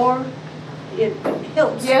before? It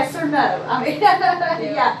helps. Yes or no? I mean,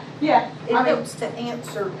 yeah. It helps to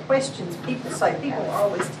answer questions. People are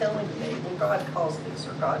always telling me, well, God caused this,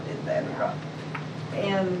 or God did that, or God.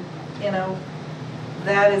 And,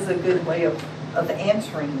 that is a good way of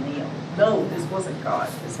answering them. No, this wasn't God.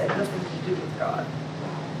 This had nothing to do with God.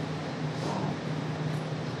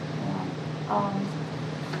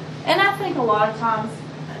 And I think a lot of times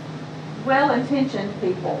well-intentioned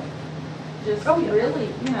people. Just really,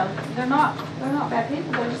 they're not bad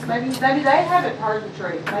people. They're just maybe they haven't heard the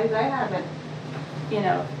truth. Maybe they haven't,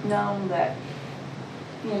 known that,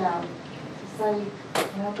 to say,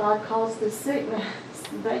 God caused this sickness.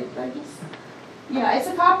 They just, it's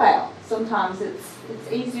a cop-out. Sometimes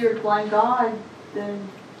it's easier to blame God than.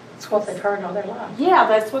 It's what they've heard all their life. Yeah,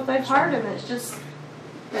 that's what they've heard, and that's just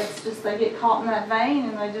they get caught in that vein,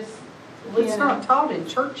 and they just. Well, it's not taught in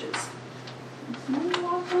churches. Maybe a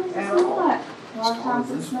lot of times it's not. A lot of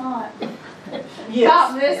times it's not. Yes.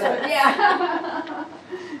 Stop this one.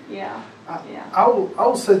 Yeah. Yeah. I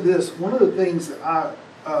will say this. One of the things that I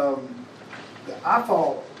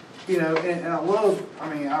thought, and I love.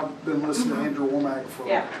 I mean, I've been listening to Andrew Womack for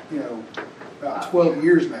about 12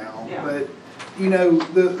 years now. Yeah. But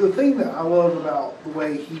the thing that I love about the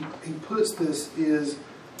way he puts this is,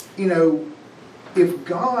 if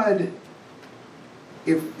God.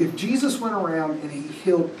 If Jesus went around and he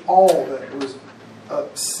healed all that was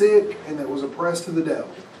sick and that was oppressed to the devil,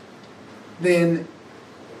 then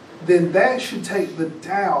that should take the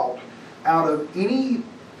doubt out of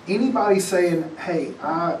anybody saying, "Hey,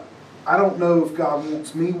 I don't know if God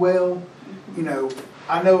wants me well."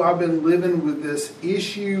 I know I've been living with this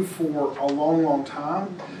issue for a long, long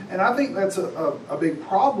time, and I think that's a big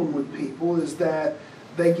problem with people is that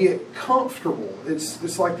they get comfortable.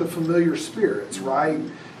 It's like the familiar spirits, right?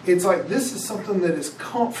 It's like, this is something that is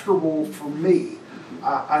comfortable for me.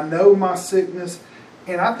 I know my sickness,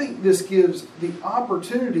 and I think this gives the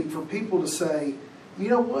opportunity for people to say, you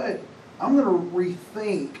know what? I'm going to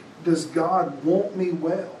rethink, does God want me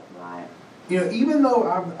well? Right. Even though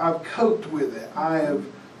I've coped with it, I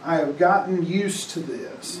have gotten used to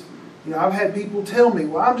this. I've had people tell me,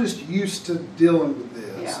 well, I'm just used to dealing with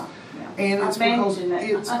this. Yeah. And it's because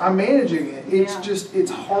I'm managing it. It's just,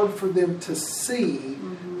 it's hard for them to see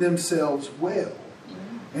themselves well.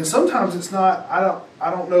 And sometimes it's not,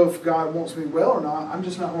 I don't know if God wants me well or not. I'm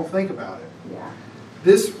just not going to think about it. Yeah.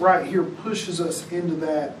 This right here pushes us into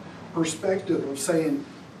that perspective of saying,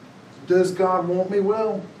 does God want me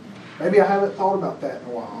well? Maybe I haven't thought about that in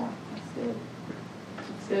a while. That's good.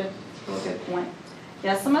 That's good. That's a good point.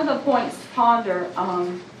 Yeah, some of the points to ponder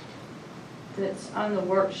that's on the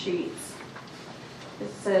worksheets.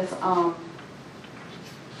 It says, let's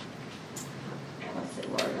see,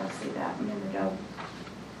 where did I see that? A minute ago.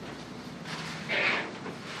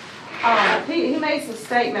 He makes a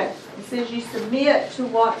statement. He says, you submit to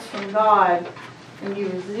what's from God and you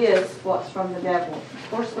resist what's from the devil. Of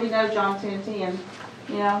course, we know John 10:10.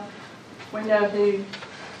 We know who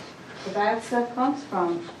the bad stuff comes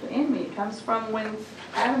from, the enemy. It comes from when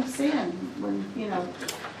Adam sinned. When,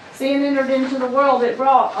 sin entered into the world, it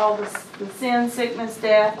brought all the sin, sickness,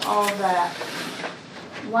 death, all of that.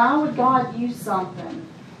 Why would God use something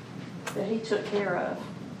that he took care of?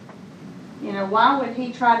 Why would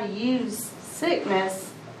he try to use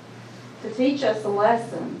sickness to teach us a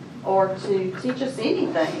lesson or to teach us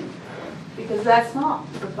anything? Because that's not.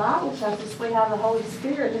 The Bible tells us we have the Holy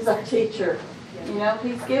Spirit as our teacher.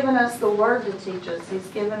 He's given us the Word to teach us. He's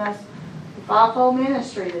given us the fivefold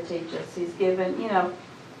ministry to teach us. He's given,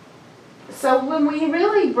 So when we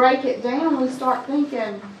really break it down, we start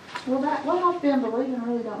thinking, well, what I've been believing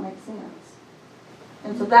really don't make sense.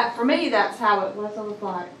 And so that, for me, that's how it was. I was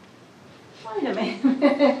like, wait a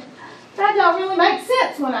minute. That don't really make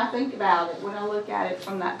sense when I think about it, when I look at it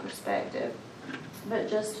from that perspective. But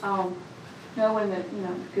just knowing that,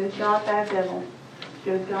 good God, bad devil.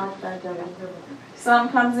 Good God, bad devil.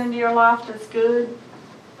 Something comes into your life that's good,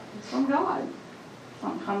 it's from God.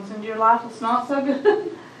 Something comes into your life that's not so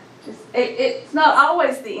good. It's not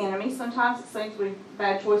always the enemy. Sometimes it's things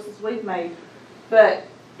bad choices we've made. But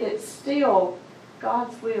it's still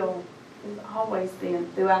God's will has always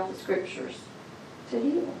been throughout the scriptures to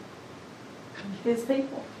heal his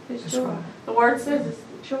people, his children. Right. The word says it's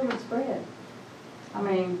the children's bread. I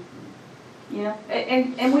mean,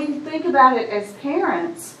 and when you think about it as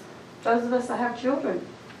parents, those of us that have children,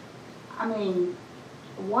 I mean,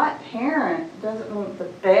 what parent doesn't want the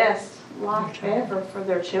best life ever for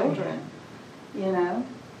their children? And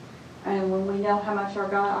when we know how much our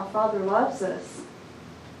Father loves us,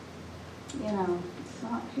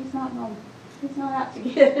 He's not out to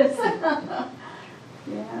get us.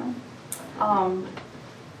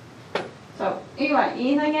 So anyway,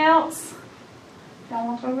 anything else y'all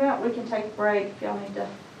want to talk about? We can take a break if y'all need to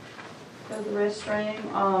go to the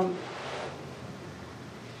restroom.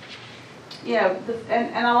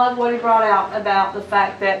 And I love what he brought out about the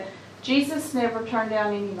fact that Jesus never turned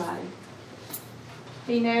down anybody.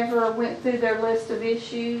 He never went through their list of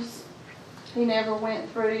issues He never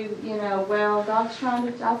went through, well, I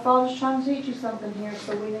thought I was trying to teach you something here,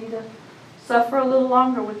 so we need to suffer a little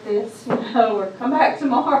longer with this, or come back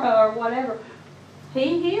tomorrow or whatever.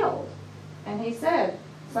 He healed. And he said,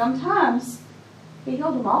 sometimes he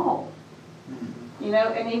healed them all.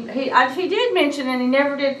 And he did mention, and he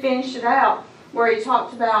never did finish it out, where he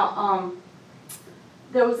talked about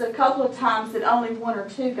there was a couple of times that only one or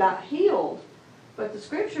two got healed. But the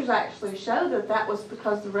scriptures actually show that was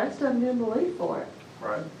because the rest of them didn't believe for it.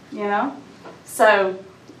 Right. So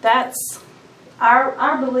that's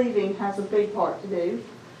our believing has a big part to do,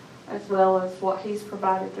 as well as what He's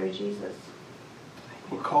provided through Jesus.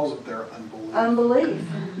 Because of their unbelief. Unbelief.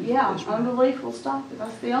 Yeah, unbelief will stop it.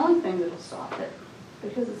 That's the only thing that will stop it,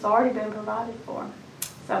 because it's already been provided for.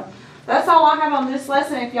 So that's all I have on this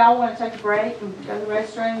lesson. If y'all want to take a break and go to the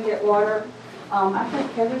restroom and get water. I think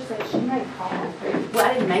Heather said she made coffee. Well,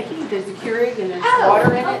 I didn't make any. There's a Keurig and there's Oh,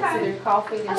 water in it, okay. so there's coffee and